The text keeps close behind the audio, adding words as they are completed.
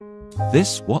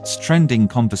This What's Trending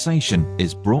conversation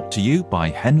is brought to you by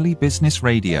Henley Business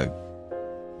Radio.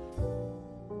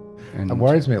 It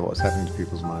worries me what's happening to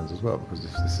people's minds as well, because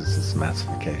this is this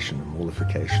massification and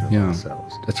multiplication of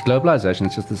themselves. It's globalization.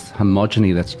 It's just this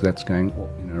homogeny that's going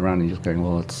around, and you're just going,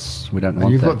 well, we don't want that.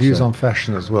 And you've got views on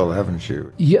fashion as well, haven't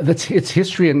you? Yeah, it's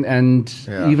history, and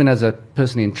even as a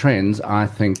person in trends, I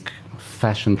think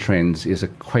fashion trends is a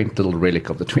quaint little relic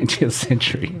of the 20th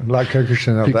century. Like Coco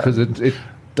Chanel. Because it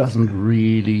doesn't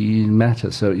really matter.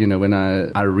 So, when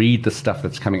I read the stuff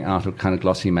that's coming out of kind of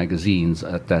glossy magazines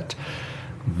that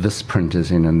this print is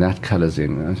in and that color's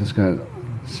in, I just go,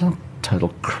 it's not total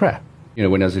crap.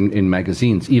 When I was in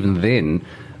magazines, even then,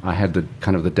 I had the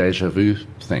kind of the deja vu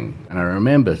thing. And I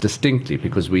remember distinctly,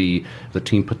 because the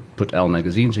team put Elle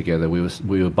magazine together, we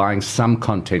were buying some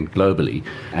content globally,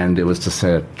 and there was just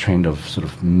a trend of sort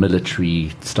of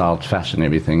military-styled fashion and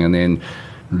everything. And then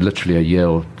literally a year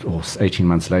or 18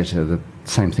 months later, the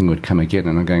same thing would come again.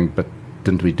 And I'm going, but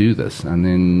didn't we do this? And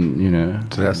then,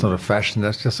 So that's not a fashion,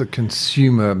 that's just a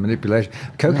consumer manipulation.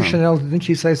 Coco Chanel, didn't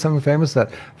she say something famous,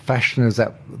 that fashion is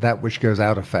that which goes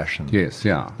out of fashion? Yes,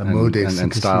 yeah. The mode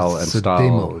and style, and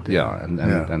style,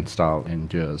 and style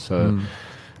endures. So,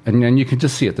 and you can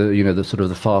just see it, the sort of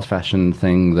the fast fashion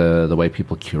thing, the way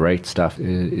people curate stuff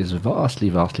is vastly,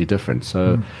 vastly different.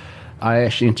 So I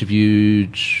actually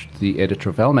interviewed the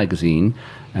editor of Elle magazine,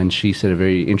 and she said a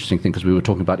very interesting thing, because we were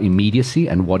talking about immediacy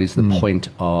and what is the point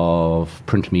of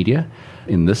print media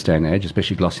in this day and age,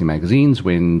 especially glossy magazines,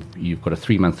 when you've got a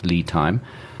 3-month lead time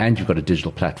and you've got a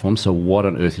digital platform. So what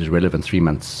on earth is relevant 3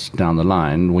 months down the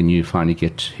line when you finally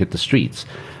hit the streets?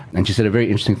 And she said a very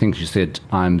interesting thing. She said,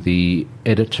 I'm the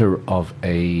editor of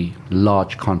a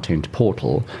large content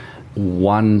portal,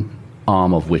 one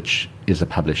arm of which is a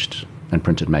published and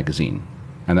printed magazine.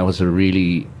 And that was a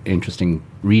really interesting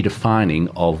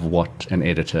redefining of what an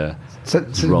editor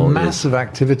role is. Massive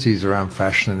activities around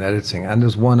fashion and editing, and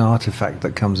there's one artifact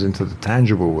that comes into the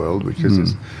tangible world, which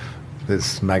is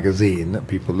this magazine that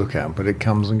people look at, but it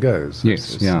comes and goes.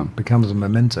 It becomes a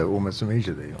memento almost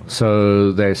immediately.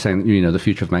 So they're saying, the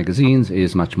future of magazines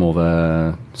is much more of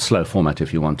a slow format,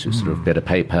 if you want to, sort of better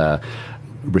paper,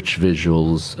 rich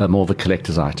visuals, more of a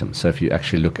collector's item. So if you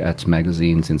actually look at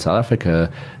magazines in South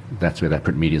Africa, that's where that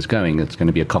print media is going. It's going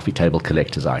to be a coffee table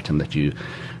collector's item that you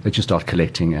start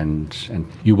collecting, and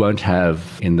you won't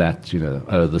have in that,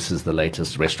 this is the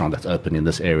latest restaurant that's open in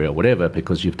this area or whatever,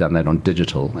 because you've done that on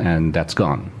digital and that's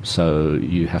gone. So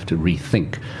you have to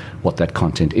rethink what that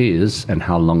content is and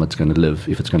how long it's going to live,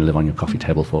 if it's going to live on your coffee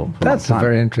table for that's a long time. A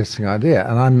very interesting idea.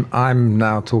 And I'm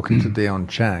now talking to Dion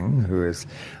Chang, who is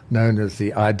known as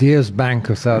the Ideas Bank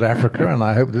of South Africa, and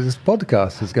I hope that this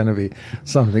podcast is going to be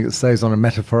something that stays on a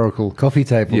metaphorical coffee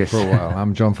table for a while.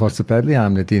 I'm John Foster Pedley.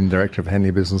 I'm the Dean Director of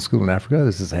Henley Business School in Africa.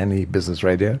 This is Henley Business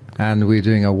Radio, and we're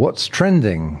doing a What's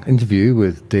Trending interview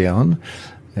with Dion.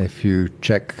 If you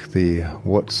check the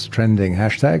What's Trending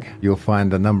hashtag, you'll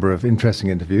find a number of interesting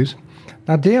interviews.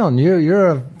 Now, Dion, you're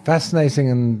a fascinating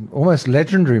and almost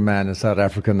legendary man in South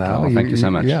Africa now. Oh, thank you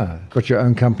so much. Yeah, got your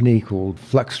own company called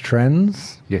Flux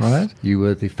Trends. Yes. Right? You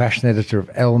were the fashion editor of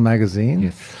Elle magazine.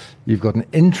 Yes. You've got an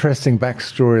interesting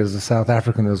backstory as a South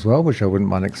African as well, which I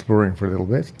wouldn't mind exploring for a little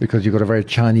bit, because you've got a very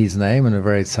Chinese name and a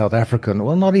very South African,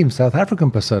 well, not even South African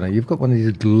persona. You've got one of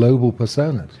these global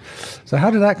personas. So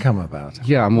how did that come about?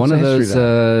 Yeah, I'm one of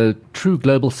those true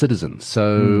global citizens.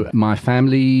 So my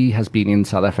family has been in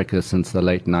South Africa since the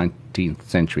late 19th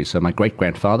century. So my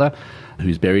great-grandfather,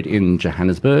 who's buried in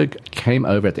Johannesburg, came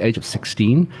over at the age of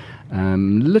 16,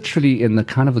 literally in the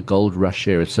kind of the gold rush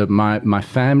era. So my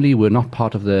family were not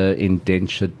part of the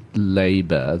indentured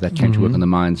labor that came to work on the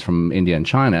mines from India and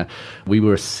China. We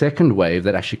were a second wave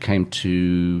that actually came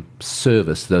to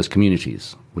service those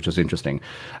communities, which was interesting.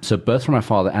 So both from my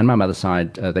father and my mother's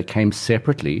side, they came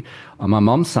separately. On my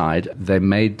mom's side, they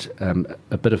made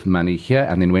a bit of money here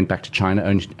and then went back to China,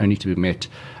 only to be met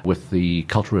with the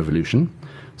Cultural Revolution.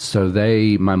 So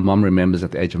my mom remembers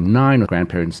at the age of 9, her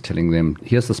grandparents telling them,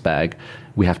 here's this bag,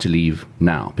 we have to leave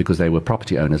now, because they were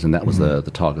property owners, and that was the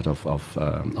target of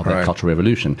that Cultural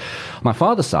Revolution. My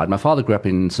father's side, my father grew up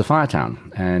in Sophiatown,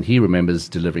 and he remembers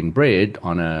delivering bread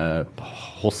on a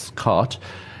horse cart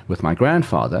with my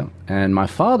grandfather, and my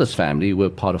father's family were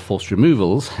part of forced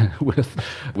removals with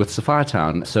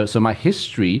Sophiatown. So my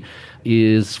history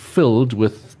is filled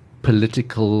with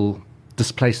political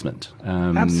displacement,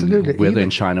 Absolutely. whether in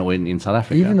China or in South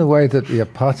Africa. Even the way that the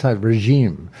apartheid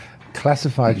regime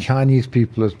classified Chinese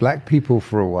people as black people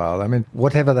for a while. I mean,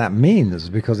 whatever that means,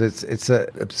 because it's an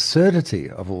absurdity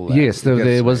of all that. Yes,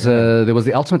 there was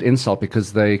the ultimate insult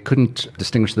because they couldn't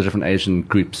distinguish the different Asian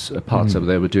groups apart. So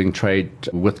they were doing trade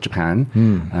with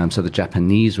Japan. So the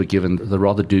Japanese were given the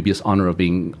rather dubious honor of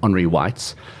being honorary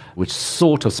whites, which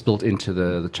sort of spilled into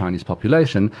the Chinese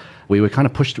population. We were kind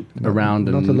of pushed around.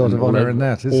 Not a lot of honor in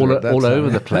that, is there? All over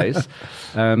the place.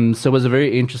 So it was a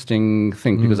very interesting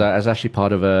thing because I was actually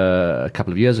part of a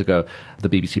couple of years ago, the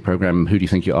BBC program, Who Do You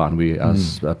Think You Are? And I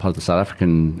was part of the South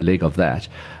African leg of that.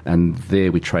 And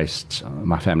there we traced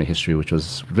my family history, which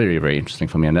was very, very interesting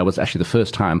for me. And that was actually the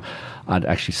first time I'd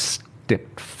actually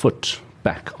stepped foot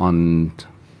back on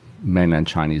mainland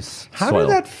Chinese soil. How did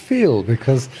that feel?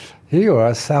 Because here you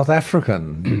are, South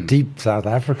African, deep South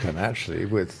African, actually,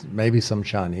 with maybe some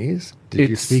Chinese. Did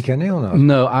you speak any or not?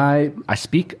 No, I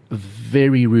speak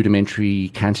very rudimentary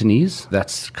Cantonese.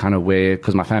 That's kind of where,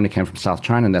 because my family came from South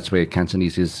China, and that's where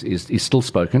Cantonese is still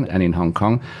spoken, and in Hong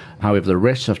Kong. However, the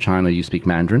rest of China, you speak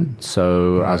Mandarin.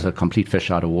 So I was a complete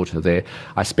fish out of water there.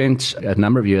 I spent a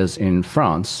number of years in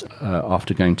France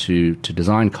after going to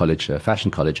design college, fashion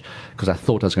college, because I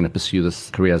thought I was going to pursue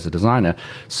this career as a designer.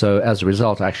 So as a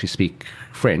result, I actually speak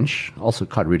French, also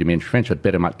quite rudimentary French, but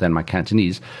better than my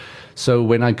Cantonese. So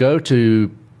when I go to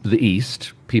the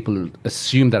East, people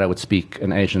assume that I would speak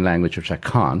an Asian language, which I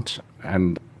can't.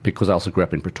 And because I also grew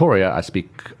up in Pretoria, I speak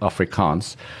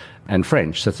Afrikaans and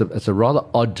French. So it's a rather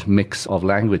odd mix of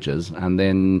languages. And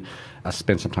then I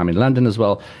spent some time in London as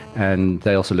well, and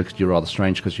they also look at you rather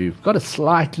strange because you've got a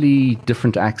slightly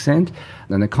different accent,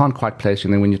 and they can't quite place you.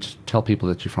 And then when you tell people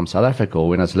that you're from South Africa, or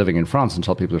when I was living in France and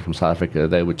tell people you're from South Africa,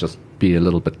 they would just be a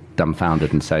little bit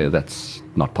dumbfounded and say that's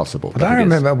not possible. But I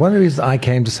remember one of the reasons I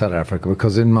came to South Africa,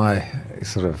 because in my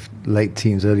sort of late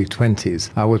teens, early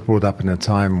 20s, I was brought up in a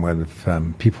time when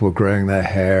people were growing their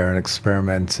hair and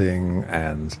experimenting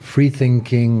and free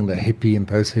thinking, the hippie and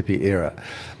post-hippie era.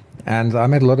 And I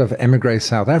met a lot of emigre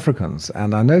South Africans,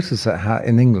 and I noticed that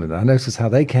in England, I noticed how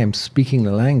they came speaking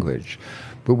the language,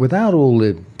 but without all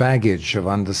the baggage of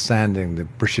understanding the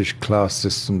British class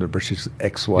system, the British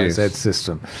XYZ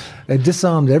system. They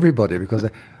disarmed everybody because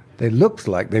they looked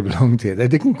like they belonged here. They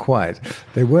didn't quite.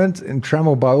 They weren't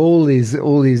entrammelled by all these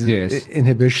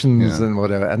inhibitions and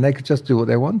whatever, and they could just do what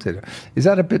they wanted. Is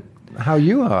that a bit how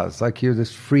you are? It's like you're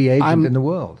this free agent in the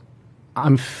world.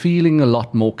 I'm feeling a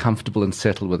lot more comfortable and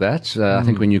settled with that. I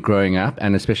think when you're growing up,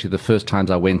 and especially the first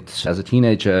times I went as a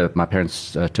teenager, my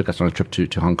parents took us on a trip to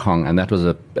Hong Kong, and that was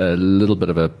a little bit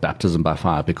of a baptism by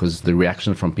fire because the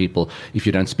reaction from people, if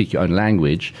you don't speak your own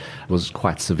language, was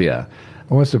quite severe.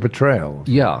 Almost a betrayal.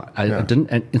 Yeah. I didn't.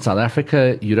 And in South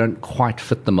Africa, you don't quite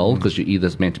fit the mold because you're either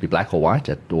meant to be black or white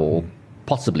or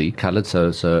possibly coloured.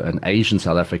 So an Asian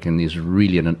South African is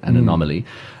really an anomaly.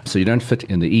 So you don't fit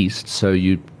in the East. So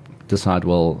you decide,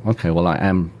 I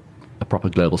am a proper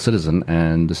global citizen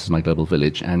and this is my global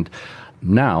village. And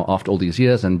now, after all these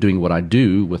years and doing what I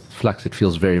do with Flux, it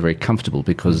feels very, very comfortable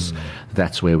because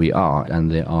that's where we are, and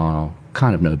there are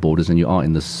kind of no borders, and you are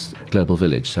in this global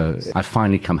village. So I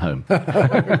finally come home.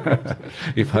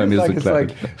 If home is the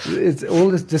globe. It's all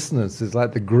this dissonance is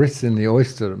like the grit in the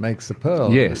oyster that makes the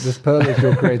pearl. Yes. This pearl is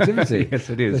your creativity. Yes,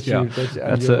 it is.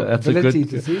 That's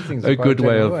a good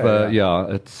way of,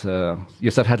 it's,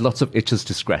 yes, I've had lots of itches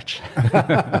to scratch.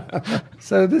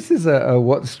 So this is a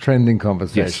what's trending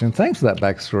conversation. Yes. Thanks for that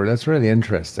backstory. That's really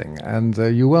interesting. And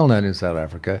you're well known in South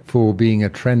Africa for being a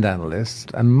trend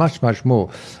analyst and much, much more.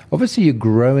 Obviously, you're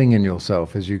growing in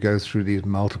yourself as you go through these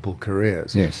multiple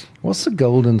careers. Yes. What's the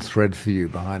golden thread for you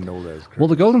behind all those careers? Well,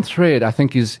 the golden thread, I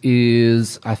think,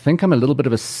 is I think I'm a little bit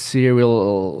of a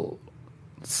serial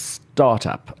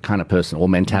startup kind of person or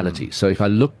mentality. So if I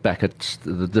look back at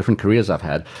the different careers I've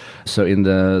had, so in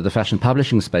the fashion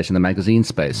publishing space, in the magazine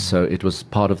space, so it was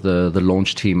part of the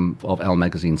launch team of Elle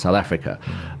Magazine South Africa.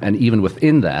 And even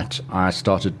within that, I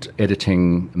started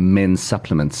editing men's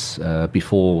supplements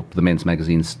before the men's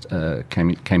magazines came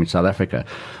in South Africa.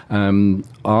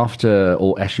 After,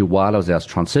 or actually while I was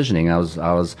transitioning, I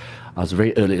was a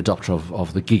very early adopter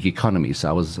of the gig economy. So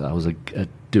I was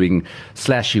doing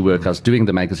slashy work. I was doing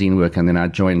the magazine work, and then I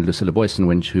joined Lucilla Boyson,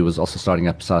 who was also starting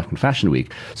up South African Fashion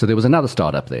Week. So there was another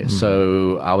startup there.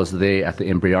 So I was there at the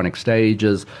embryonic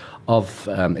stages of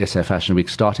SA Fashion Week,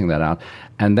 starting that out.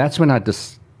 And that's when I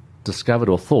discovered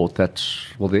or thought that,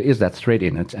 well, there is that thread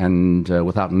in it. And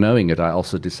without knowing it, I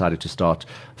also decided to start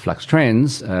Flux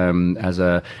Trends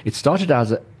it started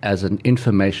as an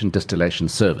information distillation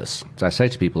service. So I say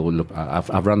to people, well, look,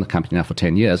 I've run the company now for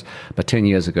 10 years, but 10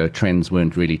 years ago, trends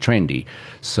weren't really trendy.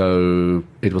 So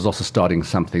it was also starting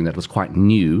something that was quite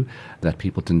new that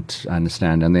people didn't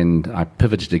understand. And then I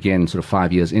pivoted again sort of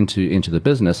 5 years into the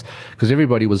business because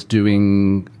everybody was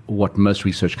doing what most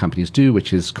research companies do,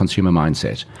 which is consumer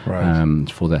mindset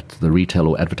for the retail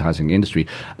or advertising industry.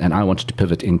 And I wanted to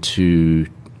pivot into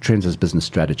trends as business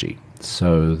strategy.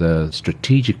 So the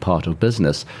strategic part of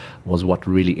business was what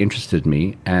really interested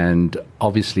me. And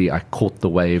obviously I caught the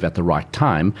wave at the right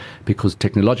time because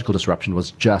technological disruption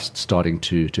was just starting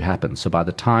to happen. So by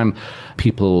the time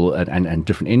people and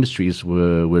different industries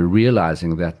were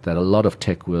realizing that a lot of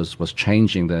tech was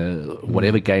changing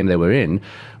whatever game they were in,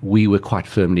 we were quite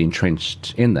firmly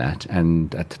entrenched in that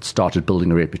and started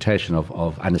building a reputation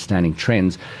of understanding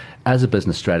trends as a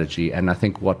business strategy. And I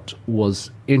think what was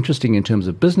interesting in terms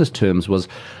of business terms was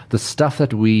the stuff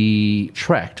that we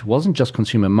tracked wasn't just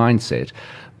consumer mindset,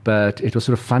 but it was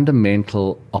sort of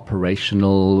fundamental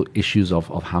operational issues of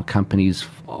how companies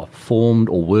formed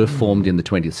or were formed in the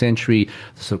 20th century,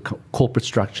 the sort of corporate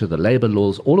structure, the labor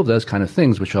laws, all of those kind of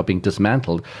things which are being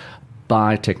dismantled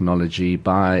by technology,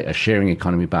 by a sharing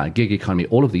economy, by a gig economy,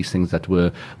 all of these things that were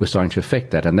starting to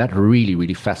affect that. And that really,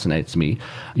 really fascinates me,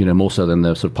 more so than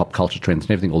the sort of pop culture trends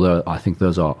and everything, although I think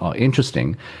those are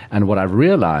interesting. And what I've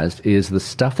realized is the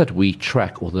stuff that we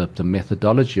track, or the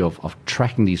methodology of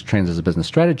tracking these trends as a business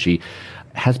strategy,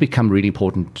 has become really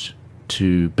important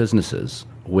to businesses.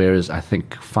 Whereas I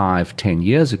think 5-10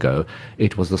 years ago,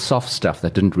 it was the soft stuff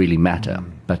that didn't really matter.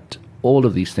 But all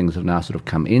of these things have now sort of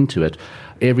come into it.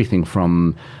 Everything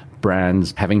from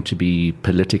brands having to be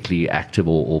politically active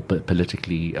or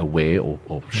politically aware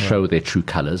or show their true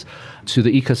colors, to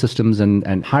the ecosystems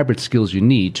and hybrid skills you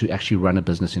need to actually run a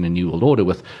business in a new world order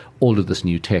with all of this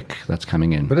new tech that's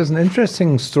coming in. But there's an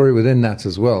interesting story within that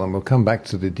as well, and we'll come back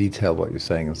to the detail of what you're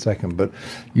saying in a second. But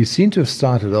you seem to have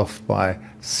started off by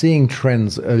seeing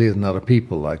trends earlier than other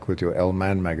people, like with your Elle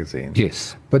Man magazine.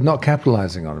 Yes. But not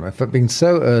capitalizing on them. If it being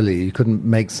so early, you couldn't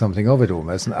make something of it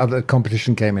almost, and other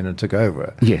competition came in and took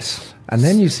over. Yes. And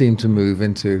then you seem to move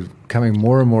into becoming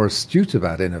more and more astute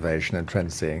about innovation and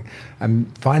trend seeing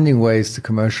and finding ways to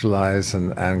commercialize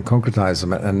and concretize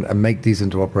them and make these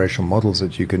into operational models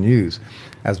that you can use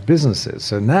as businesses.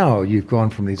 So now you've gone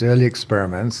from these early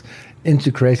experiments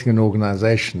into creating an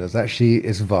organization that actually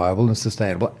is viable and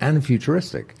sustainable and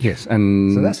futuristic. Yes,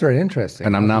 and so that's very interesting.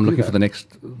 And I'm looking for the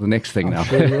next thing now,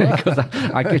 because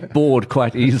I get bored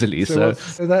quite easily. So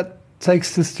that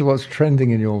takes us to what's trending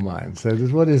in your mind. So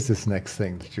what is this next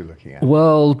thing that you're looking at?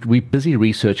 Well, we're busy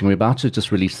researching. We're about to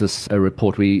just release this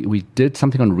report. We did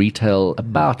something on retail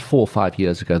about 4 or 5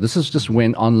 years ago. This is just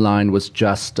when online was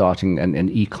just starting and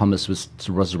e-commerce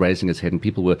was raising its head and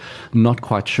people were not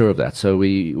quite sure of that. So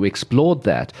we explored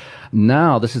that.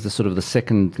 Now this is the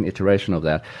second iteration of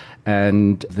that.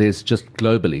 And there's just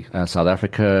globally, South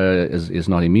Africa is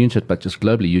not immune to it, but just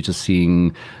globally you're just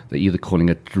seeing, they're either calling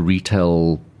it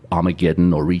retail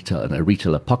Armageddon or a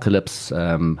retail apocalypse,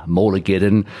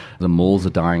 Mallageddon. The malls are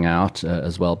dying out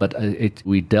as well. But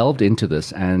we delved into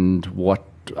this, and what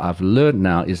I've learned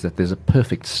now is that there's a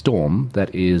perfect storm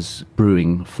that is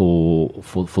brewing for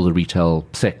the retail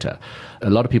sector. A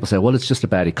lot of people say, well, it's just a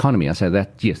bad economy. I say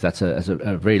that, yes, that's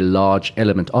a very large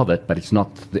element of it, but it's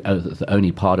not the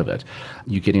only part of it.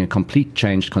 You're getting a complete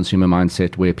changed consumer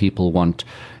mindset where people want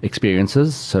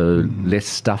experiences, so less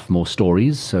stuff, more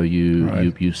stories. So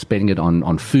you're spending it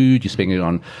on food, you're spending it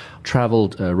on travel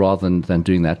rather than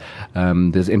doing that.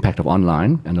 There's impact of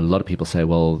online, and a lot of people say,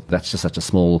 well, that's just such a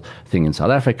small thing in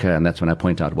South Africa, and that's when I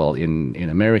point out, well, in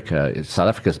America, South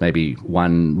Africa is maybe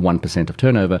 1% of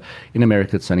turnover. In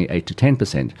America, it's only 8 to 10%.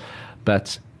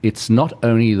 But it's not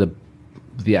only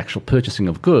the actual purchasing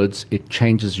of goods, it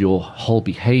changes your whole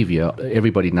behavior.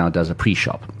 Everybody now does a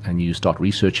pre-shop, and you start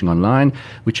researching online,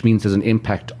 which means there's an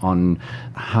impact on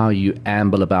how you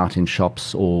amble about in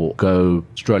shops or go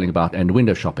strolling about and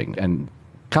window shopping. And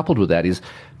coupled with that is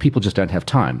people just don't have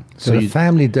time. So a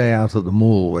family day out at the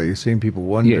mall where you're seeing people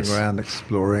wandering around,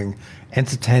 exploring,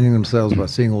 entertaining themselves by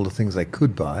seeing all the things they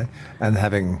could buy and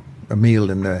having a meal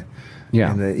in the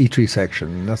eatery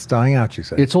section. That's dying out, you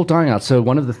say? It's all dying out. So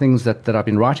one of the things that I've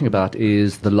been writing about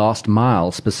is the last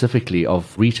mile specifically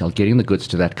of retail, getting the goods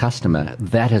to that customer.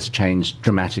 That has changed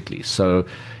dramatically. So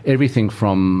everything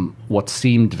from what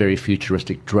seemed very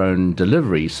futuristic drone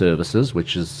delivery services,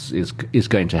 which is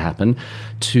going to happen,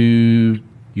 to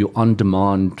your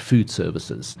on-demand food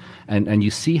services. And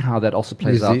you see how that also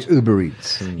plays out. The Uber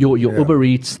Eats. Your Uber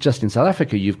Eats, just in South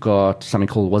Africa, you've got something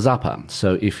called WhatsApp.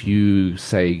 So if you,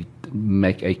 say,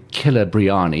 make a killer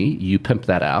biryani, you pimp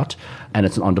that out, and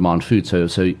it's an on-demand food. So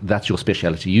that's your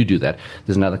specialty. You do that.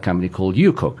 There's another company called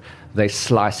YouCook. They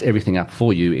slice everything up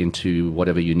for you into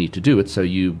whatever you need to do it. So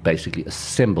you basically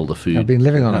assemble the food. I've been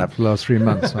living on that for the last 3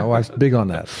 months. My wife's big on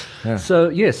that. Yeah. So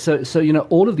yes, so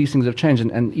all of these things have changed,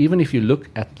 and even if you look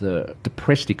at the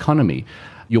depressed economy,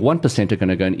 your 1% are going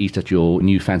to go and eat at your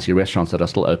new fancy restaurants that are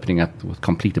still opening up with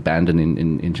complete abandon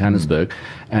in Johannesburg.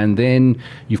 And then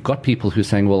you've got people who are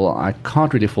saying, well, I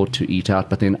can't really afford to eat out,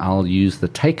 but then I'll use the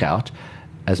takeout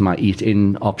as my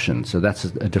eat-in option. So that's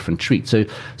a different treat. So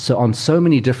on so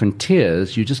many different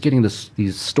tiers, you're just getting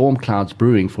these storm clouds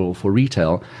brewing for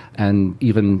retail. And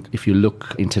even if you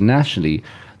look internationally,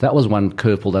 that was one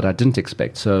curveball that I didn't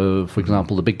expect. So, for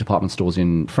example, the big department stores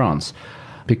in France,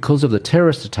 because of the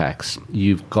terrorist attacks,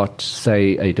 you've got,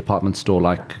 say, a department store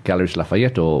like Galeries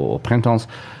Lafayette or Printemps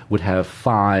would have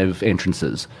 5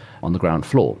 entrances on the ground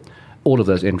floor. All of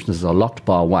those entrances are locked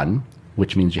bar one,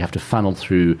 which means you have to funnel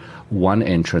through one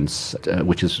entrance,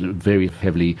 which is very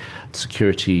heavily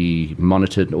security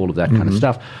monitored, all of that kind of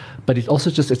stuff. But it's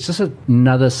just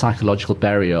another psychological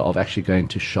barrier of actually going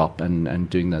to shop and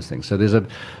doing those things. So there's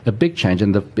a big change,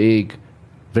 and the big,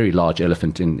 very large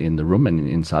elephant in the room and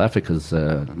in South Africa's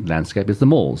landscape is the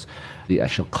malls. The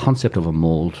actual concept of a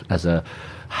mall as a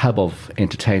hub of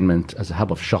entertainment, as a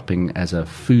hub of shopping, as a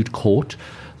food court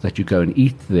that you go and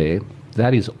eat there,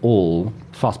 that is all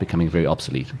fast becoming very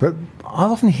obsolete. But I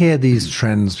often hear these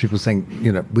trends, people saying,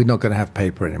 we're not going to have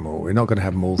paper anymore, we're not going to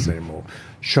have malls anymore,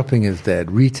 shopping is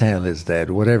dead, retail is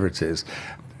dead, whatever it is.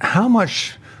 How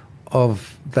much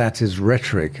of that is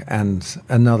rhetoric and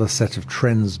another set of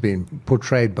trends being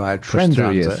portrayed by a trend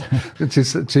hunter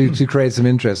to create some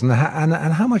interest? And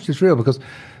how much is real? Because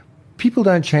people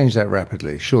don't change that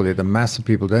rapidly. Surely the mass of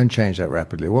people don't change that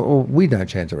rapidly. Or we don't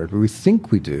change that rapidly. We think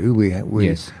we do. We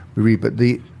read, but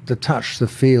the touch, the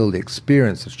feel, the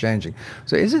experience is changing.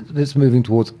 So is it that's moving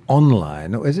towards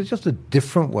online, or is it just a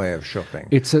different way of shopping?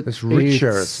 It's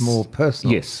richer, it's more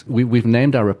personal. Yes, we've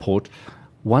named our report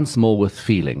Once More with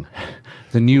Feeling,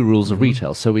 the new rules of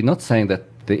retail. So we're not saying that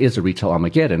there is a retail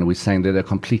Armageddon. We're saying that there are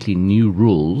completely new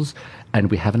rules,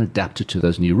 and we haven't adapted to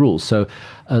those new rules. So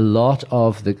a lot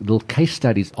of the little case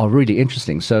studies are really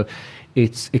interesting. So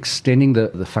it's extending the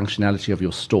functionality of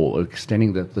your store, or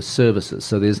extending the services.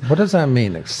 So there's... What does that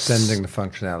mean, extending the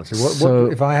functionality?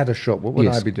 What if I had a shop, what would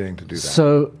I be doing to do that?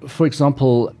 So, for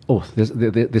example,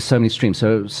 there's so many streams.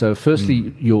 So firstly,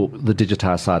 the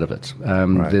digitized side of it.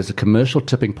 There's a commercial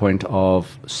tipping point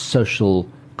of social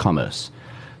commerce.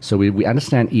 So we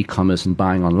understand e-commerce and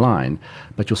buying online,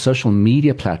 but your social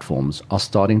media platforms are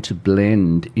starting to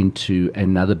blend into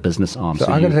another business arm.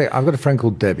 So I've got a friend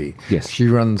called Debbie. Yes. She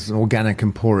runs an organic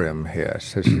emporium here.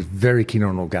 So she's very keen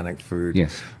on organic food.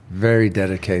 Yes. Very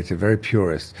dedicated, very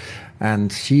purist.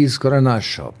 And she's got a nice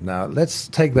shop. Now, let's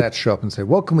take that shop and say,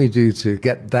 what can we do to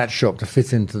get that shop to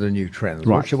fit into the new trends?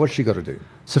 Right. What's she got to do?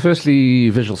 So firstly,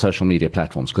 visual social media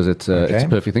platforms, because it's a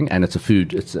perfect thing, and it's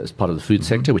part of the food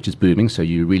sector, which is booming, so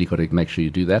you really got to make sure you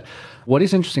do that. What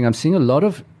is interesting, I'm seeing a lot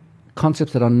of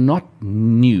concepts that are not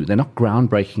new. They're not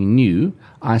groundbreaking new.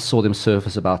 I saw them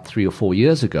surface about 3 or 4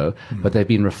 years ago, but they've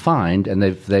been refined and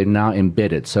they're now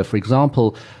embedded. So, for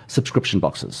example, subscription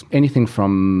boxes. Anything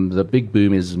from the big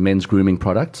boom is men's grooming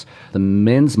products. The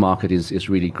men's market is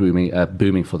really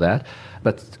booming for that,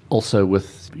 but also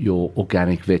with your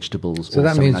organic vegetables. So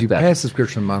that means you pay a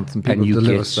subscription a month and people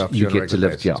deliver stuff to you on a regular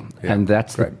basis. And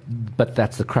that's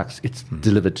the crux. It's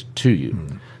delivered to you.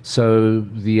 So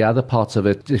the other parts of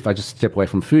it, if I just step away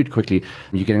from food quickly,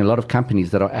 you're getting a lot of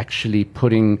companies that are actually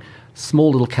putting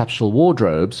small little capsule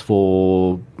wardrobes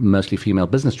for mostly female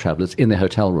business travelers in their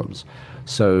hotel rooms.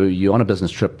 So you're on a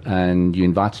business trip and you're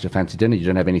invited to a fancy dinner, you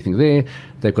don't have anything there,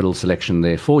 they've got a little selection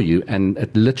there for you, and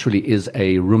it literally is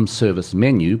a room service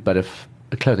menu, but a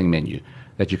clothing menu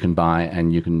that you can buy,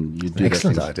 and you do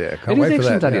excellent those idea. It is an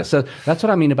excellent idea. Yeah. So that's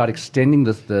what I mean about extending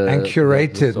the and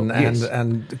curated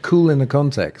and cool in the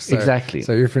context. So, exactly.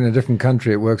 So if you're in a different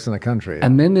country, it works in a country.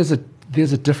 And then there's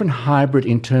a different hybrid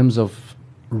in terms of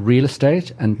real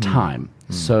estate and time.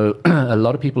 So a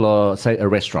lot of people are, say, a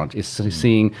restaurant is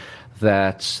seeing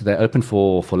that they're open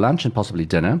for lunch and possibly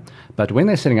dinner, but when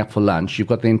they're setting up for lunch, you've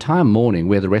got the entire morning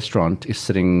where the restaurant is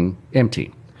sitting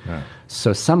empty. Yeah.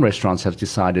 So some restaurants have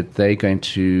decided they're going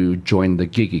to join the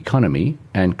gig economy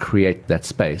and create that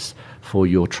space for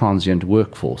your transient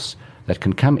workforce that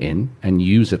can come in and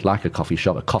use it like a coffee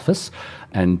shop, a office,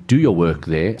 and do your work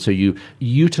there. So you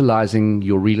utilizing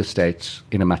your real estate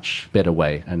in a much better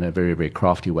way and a very, very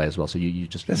crafty way as well. So you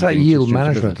just... It's like yield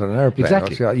management on an airplane.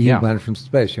 Exactly. Like yield management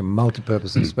space, your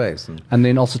multi-purpose space. And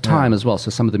then also time as well. So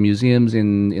some of the museums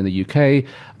in the UK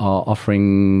are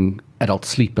offering adult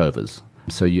sleepovers.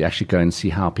 So you actually go and see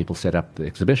how people set up the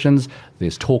exhibitions.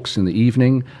 There's talks in the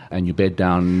evening, and you bed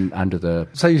down under the...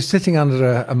 So you're sitting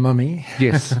under a mummy?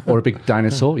 Yes, or a big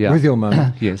dinosaur, yeah. With your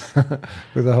mum? Yes.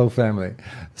 With the whole family.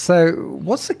 So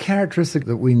what's the characteristic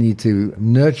that we need to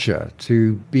nurture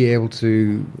to be able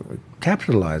to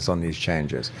capitalize on these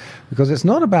changes? Because it's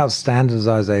not about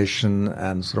standardization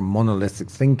and sort of monolithic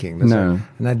thinking. There's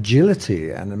an agility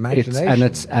and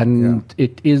imagination.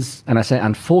 It is, and I say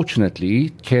unfortunately,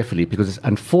 carefully, because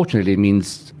unfortunately it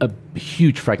means a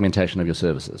huge fragmentation of your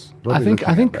services. I think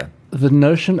the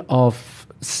notion of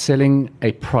selling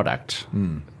a product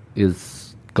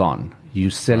is gone.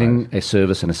 You're selling a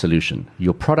service and a solution.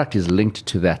 Your product is linked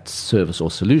to that service or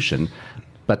solution,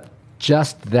 but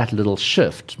just that little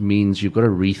shift means you've got to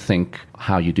rethink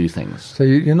how you do things. So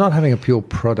you're not having a pure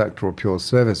product or a pure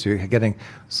service. You're getting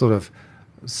sort of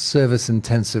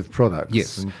service-intensive products.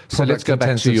 Yes. So let's go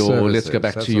back to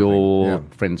your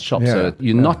friend's shop. Yeah. So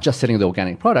you're not just selling the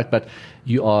organic product, but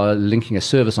you are linking a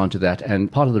service onto that.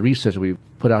 And part of the research we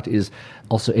put out is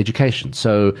also education.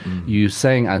 So you're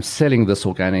saying, I'm selling this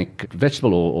organic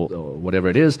vegetable or whatever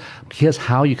it is. Here's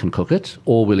how you can cook it,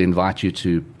 or we'll invite you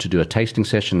to do a tasting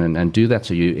session and do that.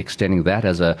 So you're extending that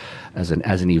as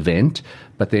an event.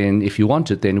 But then if you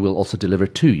want it, then we'll also deliver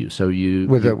it to you. So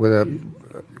with a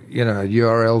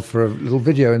URL for a little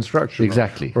video instruction.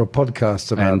 Exactly. Or a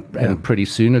podcast about... And pretty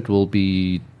soon it will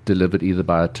be delivered either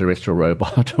by a terrestrial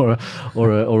robot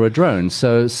or a drone.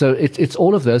 So it's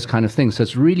all of those kind of things. So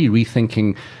it's really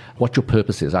rethinking what your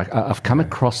purpose is. I've come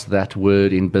across that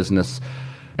word in business,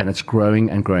 and it's growing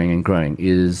and growing and growing,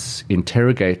 is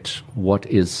interrogate what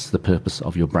is the purpose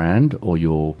of your brand or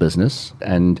your business.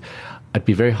 And I'd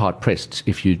be very hard-pressed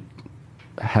if you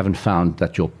haven't found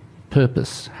that your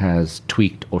purpose has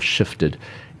tweaked or shifted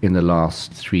in the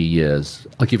last 3 years.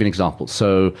 I'll give you an example.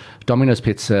 So Domino's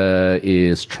Pizza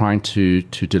is trying to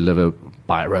deliver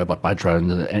by robot, by drone.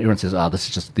 And everyone says,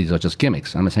 these are just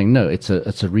gimmicks. And I'm saying, no, it's a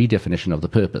redefinition of the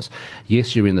purpose.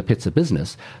 Yes, you're in the pizza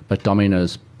business, but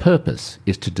Domino's purpose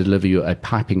is to deliver you a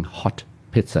piping hot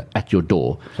pizza at your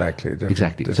door.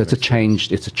 Exactly. So it's a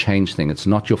change thing. It's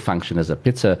not your function as a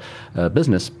pizza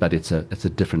business, but it's a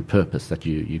different purpose that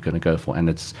you're going to go for. And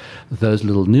it's those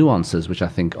little nuances which I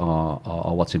think are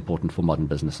what's important for modern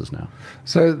businesses now.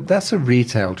 So that's a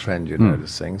retail trend you're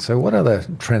noticing. So what other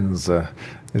trends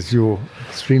is your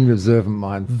extremely observant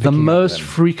mind picking The most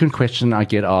frequent question I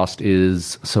get asked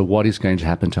is, so what is going to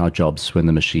happen to our jobs when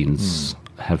the machines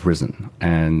have risen?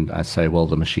 And I say, well,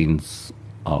 the machines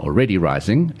are already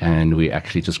rising, and we're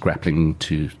actually just grappling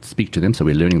to speak to them. So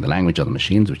we're learning the language of the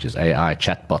machines, which is AI,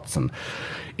 chatbots, and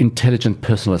intelligent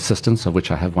personal assistants, of which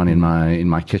I have one in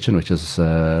my kitchen, which is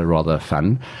rather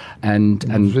fun. And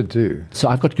so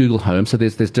I've got Google Home. So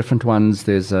there's different ones.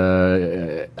 There's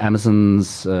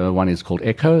Amazon's one is called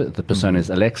Echo. The persona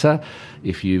is Alexa.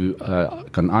 If you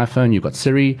got an iPhone, you've got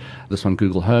Siri. This one,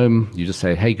 Google Home. You just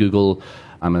say, "Hey Google,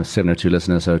 I'm a 702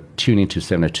 listener, so tune into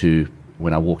 702."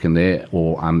 When I walk in there,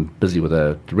 or I'm busy with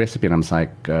a recipe and I'm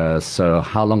like, so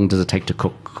how long does it take to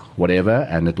cook whatever?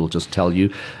 And it will just tell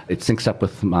you. It syncs up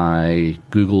with my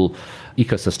Google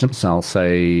ecosystem. So I'll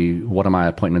say, what are my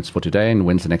appointments for today and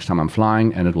when's the next time I'm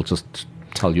flying? And it will just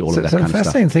tell you all of that kind of stuff. The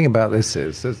fascinating thing about this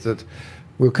is that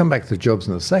we'll come back to jobs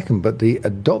in a second, but the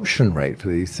adoption rate for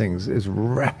these things is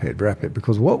rapid,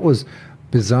 because what was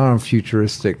bizarre and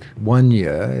futuristic 1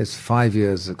 year is 5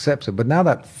 years accepted. But now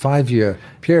that 5-year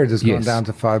period has gone down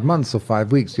to 5 months or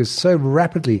 5 weeks. You're so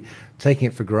rapidly taking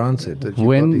it for granted that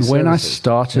when I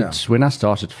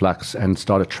started Flux and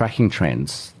started tracking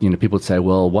trends, people would say,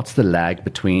 well, what's the lag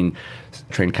between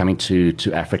trend coming to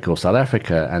Africa or South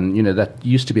Africa? And that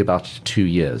used to be about 2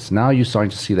 years. Now you're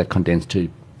starting to see that condensed to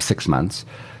 6 months.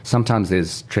 Sometimes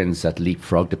there's trends that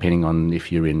leapfrog depending on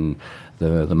if you're in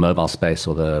the mobile space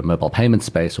or the mobile payment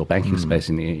space or banking space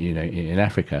in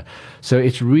Africa. So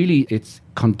it's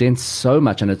condensed so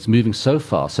much and it's moving so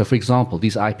fast. So for example,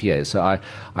 these IPAs. So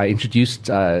I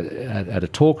introduced at a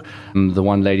talk, the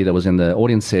one lady that was in the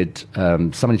audience said,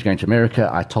 somebody's going to America.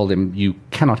 I told them, you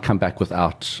cannot come back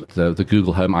without the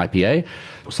Google Home IPA.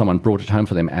 Someone brought it home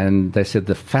for them. And they said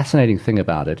the fascinating thing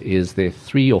about it is their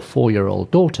 3 or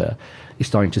 4-year-old daughter is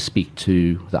starting to speak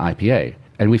to the IPA.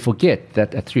 And we forget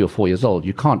that at 3 or 4 years old,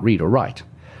 you can't read or write.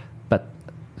 But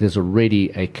there's already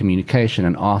a communication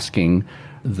and asking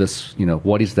this,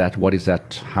 what is that? What is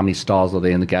that? How many stars are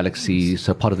there in the galaxy?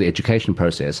 So part of the education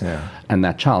process, and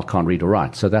that child can't read or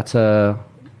write. So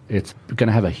it's going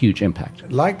to have a huge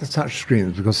impact. Like the touch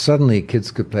screens, because suddenly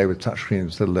kids could play with touch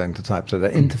screens that are learning to type, so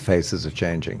their interfaces are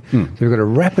changing. So you've got a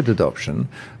rapid adoption,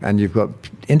 and you've got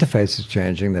interfaces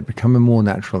changing. They're becoming more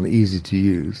natural and easy to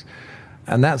use.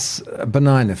 And that's a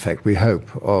benign effect, we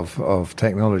hope, of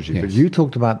technology. Yes. But you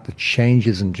talked about the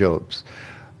changes in jobs.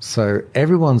 So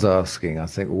everyone's asking, I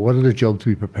think, what are the jobs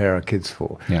we prepare our kids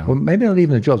for? Yeah. Well, maybe not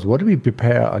even the jobs. What do we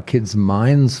prepare our kids'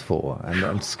 minds for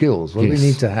and skills? What do we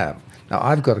need to have? Now,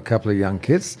 I've got a couple of young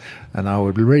kids, and I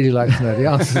would really like to know the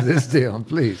answer to this, Dion,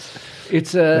 please.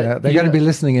 They're going to be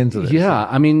listening into this. Yeah,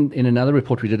 I mean, in another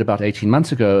report we did about 18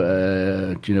 months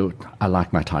ago, I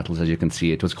like my titles, as you can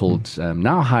see. It was called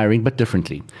Now Hiring, but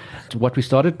Differently. What we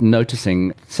started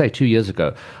noticing, say 2 years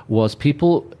ago, was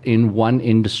people in one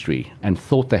industry and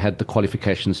thought they had the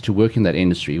qualifications to work in that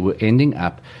industry were ending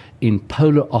up in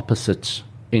polar opposite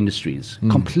industries,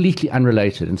 completely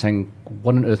unrelated, and saying,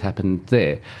 what on earth happened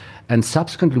there? And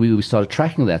subsequently, we started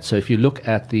tracking that. So if you look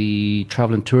at the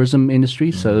travel and tourism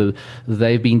industry, so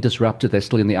they've been disrupted. They're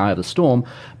still in the eye of the storm,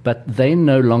 but they're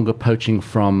no longer poaching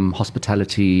from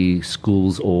hospitality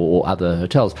schools or other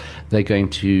hotels. They're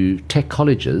going to tech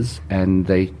colleges, and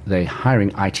they're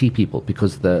hiring IT people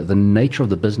because the nature of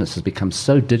the business has become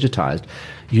so digitized.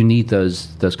 You need those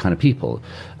kind of people.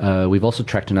 We've also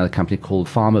tracked another company called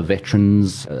Pharma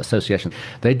Veterans Association.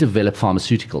 They develop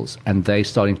pharmaceuticals, and they're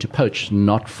starting to poach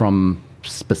not from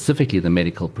specifically the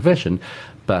medical profession,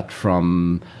 but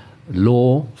from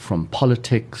law, from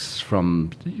politics, from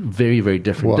very, very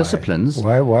different disciplines.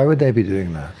 Why would they be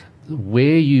doing that?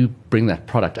 Where you bring that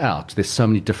product out, there's so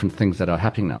many different things that are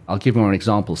happening now. I'll give you one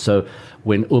example. So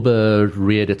when Uber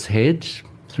reared its head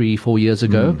 3-4 years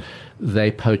ago,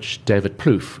 they poached David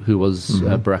Plouffe, who was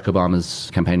Barack Obama's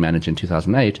campaign manager in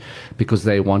 2008, because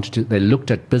they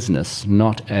looked at business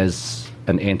not as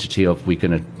an entity of we're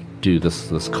going to do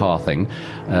this car thing.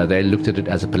 They looked at it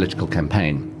as a political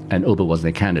campaign, and Uber was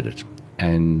their candidate.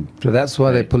 And so that's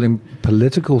why they're pulling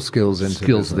political skills into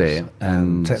skills business, there,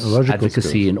 and technological advocacy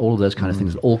skills. And all of those kind of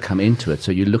things that all come into it.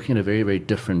 So you're looking at a very, very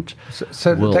different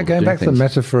So world. going back to the things.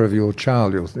 metaphor of your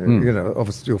child,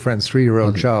 obviously your friend's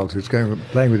 3-year-old child who's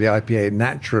playing with the IPA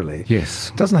naturally,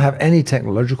 Yes. doesn't have any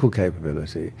technological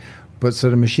capability, but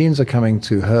so the machines are coming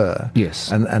to her,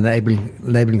 Yes. and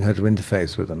enabling her to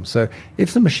interface with them. So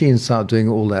if the machines start doing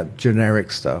all that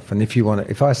generic stuff, and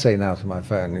if I say now to my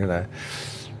phone,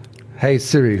 hey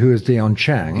Siri, who is Dion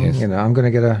Chang? Yes. I'm going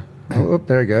to get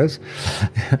there it goes.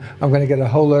 I'm going to get a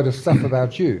whole load of stuff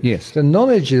about you. Yes. So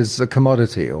knowledge is a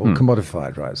commodity or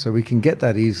commodified, right? So we can get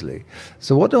that easily.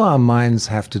 So what do our minds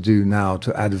have to do now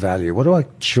to add value? What do our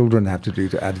children have to do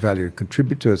to add value,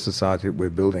 contribute to a society that we're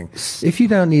building? If you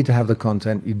don't need to have the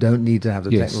content, you don't need to have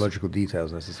the technological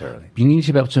details necessarily. You need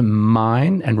to be able to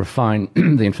mine and refine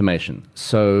the information.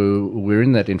 So we're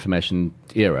in that information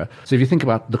era. So if you think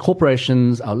about the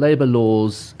corporations, our labor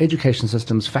laws, education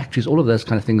systems, factories, all of those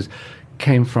kind of things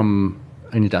came from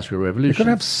an industrial revolution. You've got to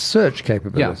have search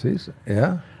capabilities.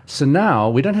 Yeah. So now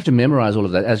we don't have to memorize all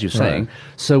of that, as you're saying. Right.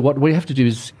 So what we have to do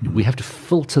is we have to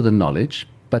filter the knowledge,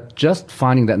 but just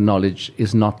finding that knowledge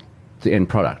is not the end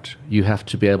product. You have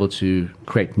to be able to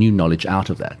create new knowledge out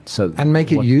of that. And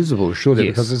make it usable, surely,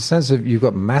 Yes. because there's a sense of you've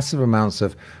got massive amounts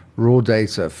of raw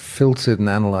data filtered and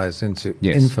analyzed into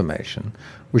information,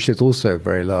 which is also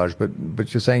very large.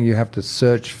 But you're saying you have to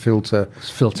search, filter,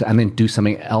 and then do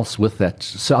something else with that.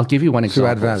 So I'll give you one example.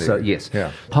 add value. So yes,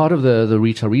 Yeah. part of the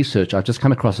retail research, I've just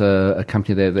come across a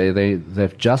company there.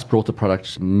 They've just brought the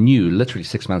product new, literally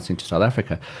 6 months into South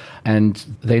Africa, and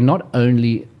they not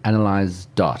only analyze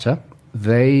data,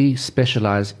 they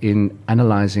specialize in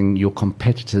analyzing your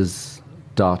competitors'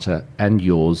 data and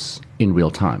yours in real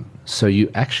time. So you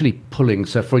actually pulling,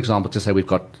 so for example, to say we've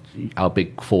got our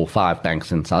big 4 or 5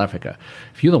 banks in South Africa.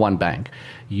 If you're the one bank,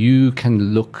 you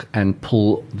can look and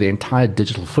pull the entire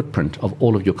digital footprint of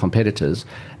all of your competitors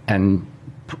and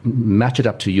match it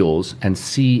up to yours and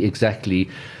see exactly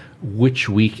which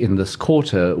week in this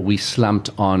quarter we slumped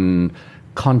on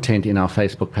content in our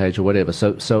Facebook page or whatever.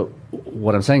 So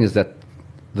what I'm saying is that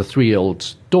the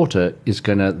 3-year-old's daughter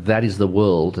that is the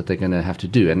world that they're going to have to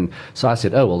do. And so I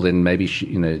said, oh, well, then maybe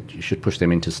you should push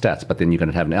them into stats, but then you're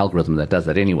going to have an algorithm that does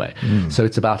that anyway. So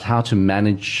it's about how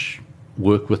to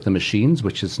work with the machines,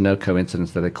 which is no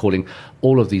coincidence that they're calling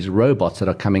all of these robots that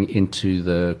are coming into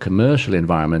the commercial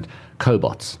environment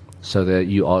cobots. So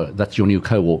that's your new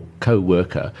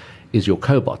co-worker is your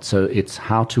cobot. So it's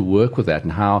how to work with that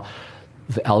and how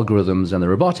the algorithms and the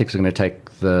robotics are going to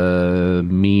take the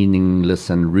meaningless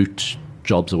and root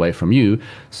jobs away from you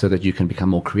so that you can become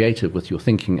more creative with your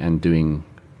thinking and doing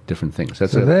different things. So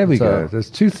there we go. There's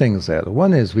two things there.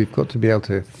 One is we've got to be able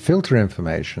to filter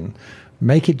information,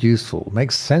 make it useful,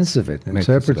 make sense of it,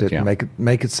 interpret it,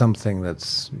 make it something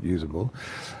that's usable.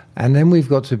 And then we've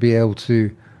got to be able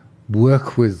to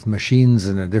work with machines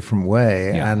in a different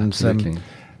way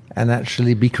and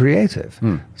actually be creative.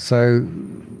 So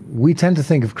we tend to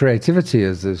think of creativity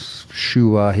as this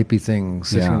shoo-ah hippie thing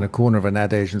sitting in the corner of an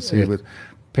ad agency with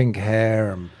pink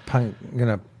hair and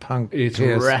punk. It's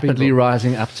rapidly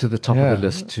rising up to the top of the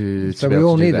list so we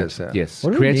all need it. Yes,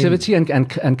 creativity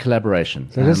and collaboration.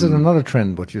 So this is another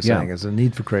trend. What you're saying is a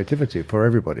need for creativity for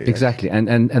everybody. Exactly,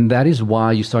 and that is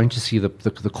why you're starting to see the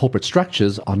corporate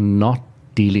structures are not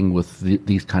dealing with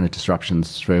these kind of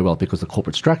disruptions very well, because the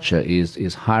corporate structure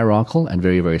is hierarchical and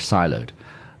very, very siloed.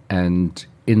 And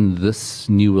in this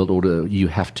new world order, you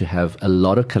have to have a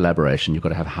lot of collaboration. You've got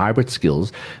to have hybrid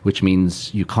skills, which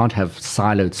means you can't have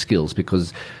siloed skills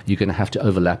because you're going to have to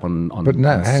overlap on. But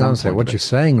no, hang on a second. What you're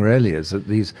saying really is that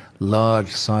these large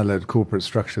siloed corporate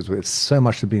structures with so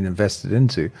much have been invested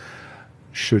into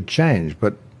should change.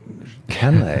 But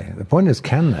can they? The point is,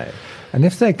 can they? And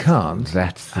if they can't,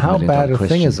 how bad a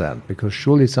thing is that? Because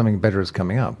surely something better is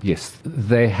coming up. Yes,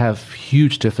 they have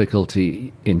huge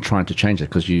difficulty in trying to change it,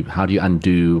 because how do you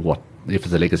undo what, if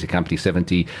it's a legacy company,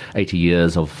 70, 80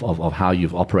 years of how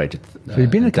you've operated? So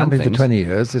you've been a company for 20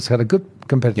 years, it's had a good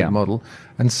competitive model,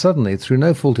 and suddenly, through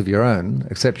no fault of your own,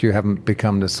 except you haven't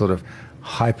become this sort of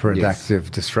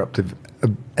hyper-adaptive, disruptive,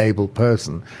 able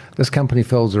person, this company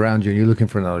folds around you and you're looking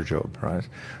for another job, right?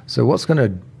 So what's going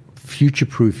to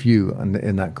future-proof you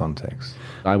in that context?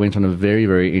 I went on a very,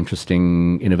 very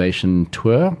interesting innovation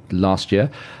tour last year.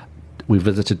 We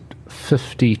visited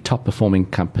 50 top-performing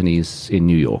companies in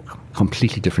New York,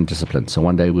 completely different disciplines. So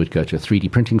one day we'd go to a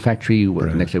 3D printing factory,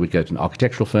 the next day we'd go to an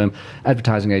architectural firm,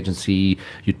 advertising agency,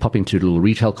 you'd pop into little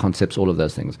retail concepts, all of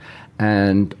those things.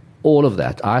 And all of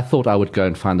that, I thought I would go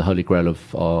and find the holy grail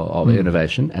of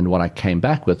innovation, and what I came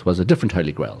back with was a different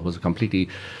holy grail. It was completely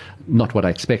not what I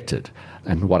expected.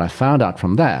 And what I found out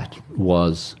from that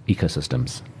was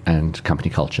ecosystems and company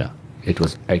culture. It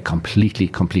was a completely,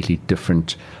 completely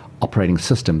different operating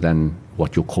system than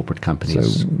what your corporate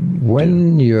companies So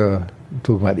when you're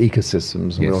talking about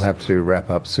ecosystems, and we'll have to wrap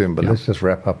up soon, but let's just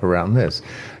wrap up around this.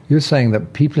 You're saying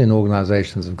that people in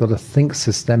organizations have got to think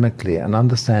systemically and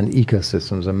understand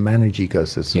ecosystems and manage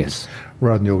ecosystems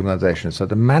rather than the organization. So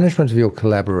the management of your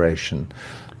collaboration,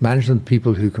 management of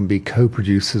people who can be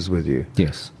co-producers with you,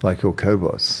 like your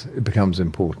co-boss, it becomes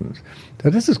important. So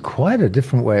this is quite a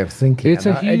different way of thinking. It's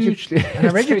a huge... and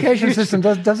our education system,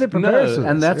 does it prepare us for this?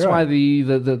 And that's why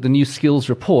the new skills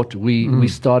report, we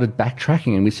started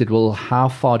backtracking and we said, well, how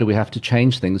far do we have to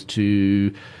change things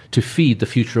to feed the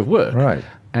future of work? Right.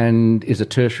 And is it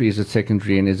tertiary, is it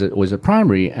secondary, and is it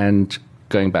primary? And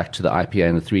going back to the IPA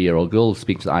and the 3-year-old girl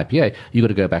speaking to the IPA, you've got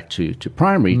to go back to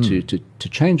primary to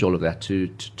change all of that, to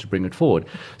bring it forward.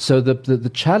 So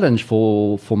the challenge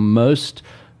for most,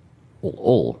 or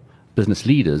all, business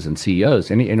leaders and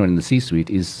CEOs, anyone in the C-suite,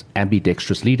 is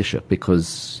ambidextrous leadership,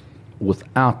 because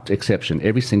without exception,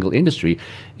 every single industry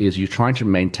is you're trying to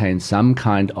maintain some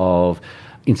kind of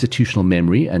institutional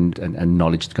memory and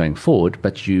knowledge going forward,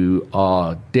 but you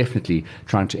are definitely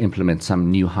trying to implement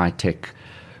some new high-tech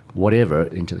whatever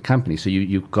into the company. So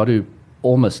you've got to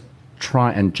almost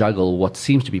try and juggle what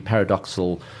seems to be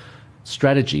paradoxical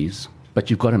strategies, but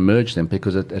you've got to merge them,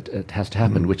 because it has to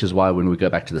happen, which is why when we go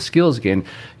back to the skills again,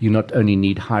 you not only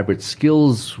need hybrid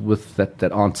skills with that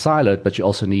aren't siloed, but you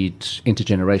also need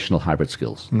intergenerational hybrid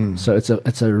skills. So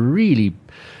it's a really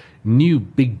new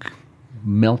big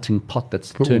melting pot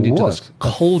that's turned into this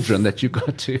cauldron that you've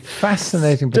got to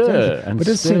fascinating potential. But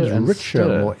it seems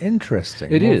richer, more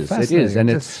interesting. It is, and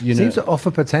it seems to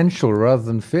offer potential rather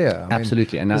than fear.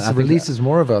 Absolutely, and this releases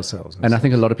more of ourselves. And I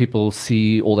think a lot of people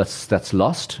see all that's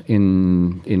lost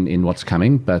in what's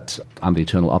coming. But I'm the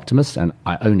eternal optimist, and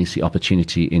I only see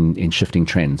opportunity in shifting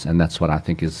trends, and that's what I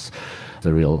think is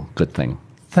the real good thing.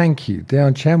 Thank you,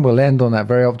 Deon Chen. We'll end on that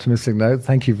very optimistic note.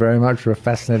 Thank you very much for a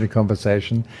fascinating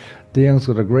conversation. Deon's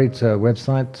got a great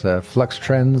website, Flux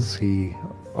Trends. He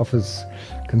offers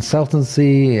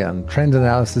consultancy and trend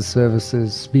analysis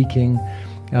services, speaking,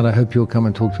 and I hope you'll come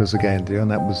and talk to us again, Deon.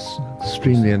 That was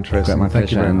extremely interesting. My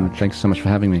pleasure, and thanks so much for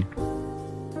having me.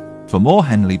 For more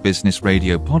Henley Business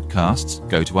Radio podcasts,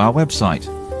 go to our website,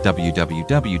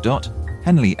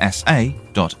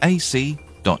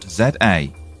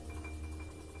 www.henleysa.ac.za.